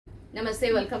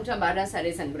Namaste, welcome to Ambara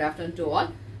Sarees and good afternoon to all.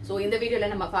 So in the video la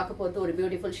nama paaka poradhu or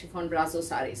beautiful chiffon Brasso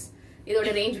sarees.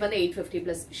 Idoda range வந்து 850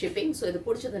 plus shipping. So இது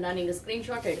பிடிச்சதுன்னா நீங்க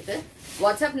screenshot எடுத்து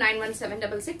WhatsApp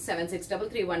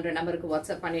 9176676331 நம்பருக்கு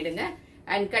WhatsApp பண்ணிடுங்க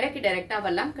and கடைக்கு டைரக்டா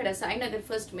வரலாம். கடை சாய்நகர்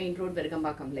ஃபர்ஸ்ட் மெயின் ரோட்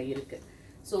விருகம்பாக்கம்ல இருக்கு.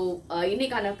 So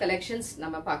இன்னைக்கான collections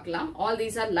நம்ம பார்க்கலாம். All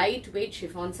these are light weight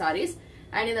chiffon sarees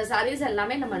and இந்த sarees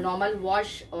எல்லாமே நம்ம normal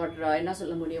wash or என்ன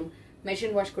சொல்ல முடியும்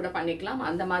machine wash கூட பண்ணிக்கலாம்.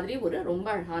 அந்த மாதிரி ஒரு ரொம்ப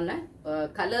அழகான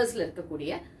கலர்ஸ்ல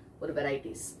இருக்கக்கூடிய ஒரு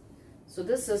varieties. So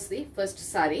this is the first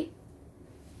saree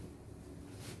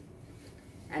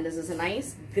and this is a nice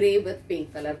grey with pink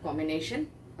color combination,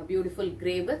 a beautiful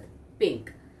grey with pink.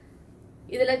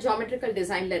 இதெல்லாம் geometrical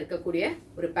designல இருக்கக்கூடிய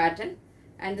ஒரு pattern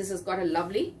and this has got a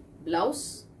lovely blouse,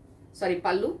 sorry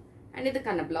pallu and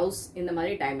இதுக்கான blouse இந்த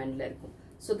மாதிரி diamondல இருக்கும்.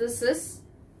 So this is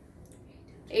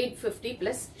 850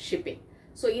 plus shipping.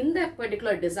 So in the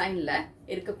particular design la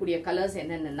irukkudiya colors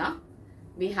enna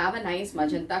we have a nice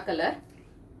magenta color,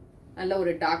 nalla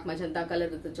oru dark magenta color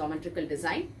with a geometrical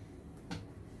design.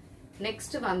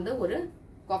 Next vandu oru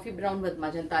coffee brown with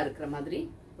magenta irukra madri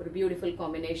oru beautiful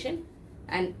combination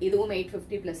and idhum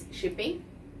 850 plus shipping.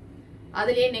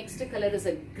 Adile next color is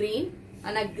a green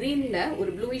and a green la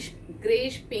oru bluish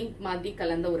grayish pink madri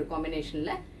kalanda oru combination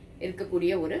la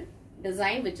irukkudiya oru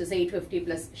design which is 850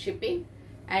 plus shipping.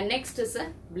 And next is a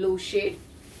blue shade,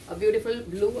 a beautiful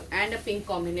blue and a pink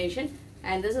combination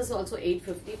and this is also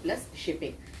 850 plus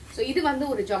shipping. So இது வந்து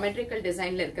ஒரு geometrical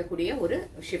designல இருக்கக்கூடிய ஒரு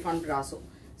chiffon brasso.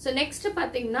 So next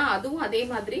பாத்தீங்கன்னா அதுவும் அதே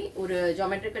மாதிரி ஒரு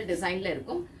geometrical designல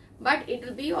இருக்கும் but it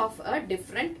will be of a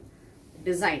different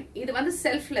design. இது வந்து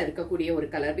selfல இருக்கக்கூடிய ஒரு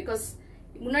color because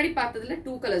முன்னாடி பார்த்ததுல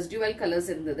two colors dual colors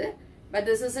இருந்தது but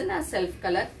this is in a self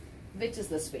color which is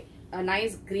this way, a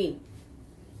nice green,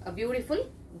 a beautiful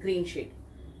green shade.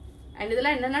 And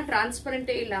இதெல்லாம் என்னன்னா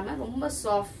டிரான்ஸ்பரண்டே இல்லாம ரொம்ப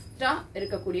சாஃப்ட்டா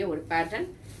இருக்கக்கூடிய ஒரு pattern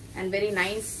and very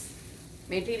nice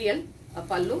material, a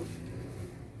pallu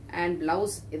and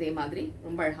blouse இதே மாதிரி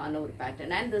ரொம்ப அழகான ஒரு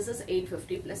pattern and this is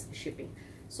 850 plus shipping.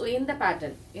 So இந்த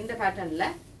பேட்டர்ன்ல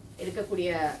இருக்கக்கூடிய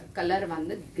கலர்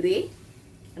வந்து கிரே,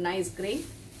 nice grey,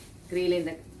 greyல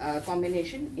இந்த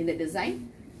combination in the design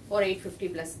for 850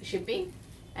 plus shipping.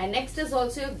 And next is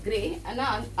also grey and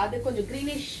அது கொஞ்சம்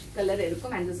greenish color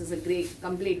இருக்கும் and this is a grey,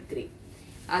 complete grey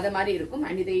அத மாதிரி இருக்கும்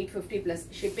and இது 850 plus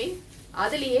shipping.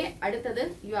 அதுலயே அடுத்தது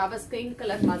you have a skin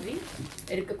color மாதிரி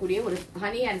இருக்கக்கூடிய ஒரு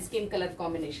honey and skin color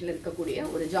combination இருக்கக்கூடிய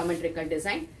ஒரு geometrical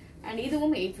design and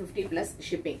இதுவும் 850 plus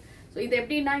shipping. So இது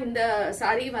எப்படின்னா இந்த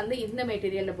saree வந்து இந்த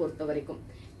மெட்டீரியல்ல பொறுத்த வரைக்கும்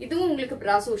இதுவும் உங்களுக்கு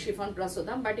brasso chiffon brasso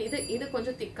தான் but இது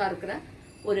கொஞ்சம் திக்கா இருக்கிற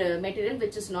ஒரு material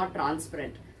which is not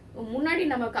transparent. முன்னாடி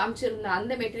நம்ம காமிச்சிருந்த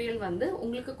அந்த மெட்டீரியல் வந்து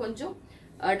உங்களுக்கு கொஞ்சம்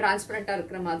டிரான்ஸ்பரண்டா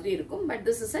இருக்கிற மாதிரி இருக்கும் but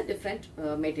this is a different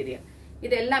material.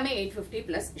 இது எல்லாமே 850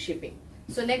 plus shipping.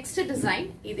 So next design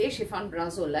இதே chiffon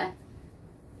brasso ல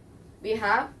we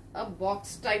have a box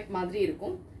type மாதிரி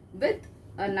இருக்கும் with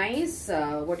a nice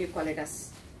what you call it as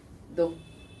though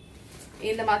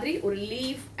இந்த மாதிரி ஒரு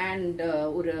leaf and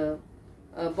ஒரு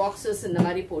boxes இந்த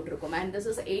மாதிரி போட்டிருக்கும் and this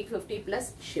is 850 plus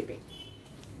shipping.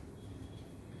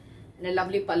 And a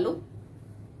lovely pallu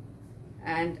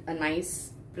and a nice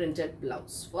printed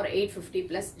blouse for 850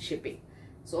 plus shipping.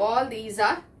 So all these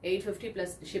are 850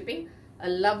 plus shipping, a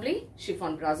lovely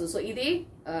chiffon brasso. So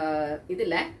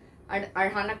idile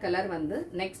alhana color vandu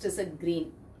next is a green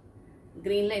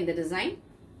la in the design.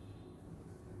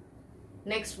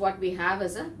 Next what we have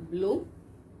is a blue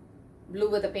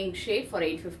with a pink shade for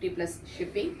 850 plus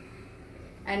shipping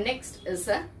and next is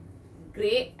a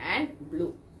grey and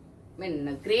blue, I mean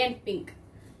grey and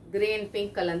pink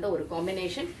கலந்த ஒரு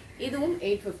combination. இதுவும்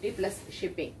 850 plus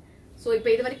shipping. So இப்போ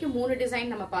இது வரைக்கும் மூணு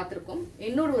design நம்ம பார்த்திருக்கோம்.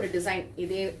 இன்னொரு ஒரு டிசைன்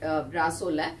இதே brasso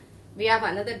ல we have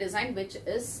another design which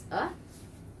is a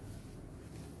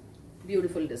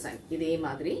beautiful design. இதே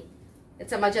மாதிரி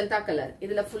it's a magenta color.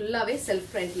 இதுல ஃபுல்லாவே self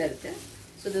printல இருக்கு.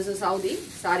 So this is how the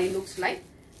saree looks like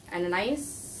and a nice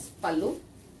pallu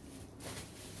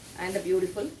and a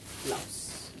beautiful blouse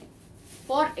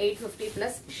for 850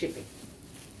 plus shipping.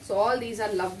 So all these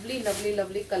are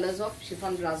lovely colors of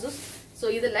chiffon brazos. So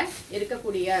idhula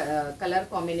irukkudiya color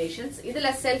combinations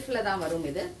idhula self la dhaan varum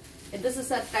idu. This is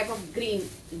a type of green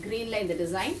la in the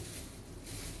design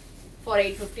for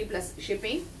 850 plus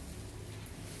shipping.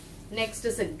 Next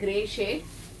is a grey shade,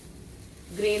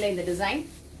 grey la in the design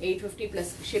 850 plus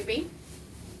shipping.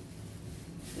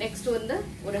 Next one the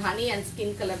or honey and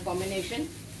skin color combination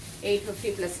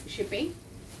 850 plus shipping.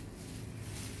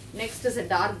 Next is a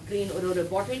dark green or a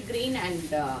bottle green and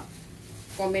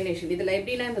combination. Idhula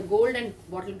eppdina the gold and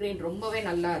bottle green rombave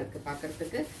nalla irukku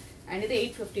paakradhukku and idu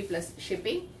 850 plus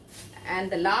shipping and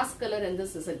the last color in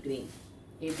this is a green.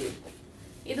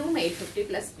 இதுவும் 850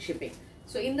 plus shipping.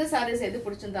 So இந்த sarees எது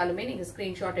பிடிச்சிருந்தாலுமே நீங்க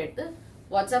screenshot எடுத்து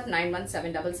WhatsApp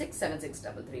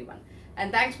 9176676331.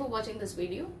 And thanks for watching this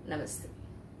video. Namaste.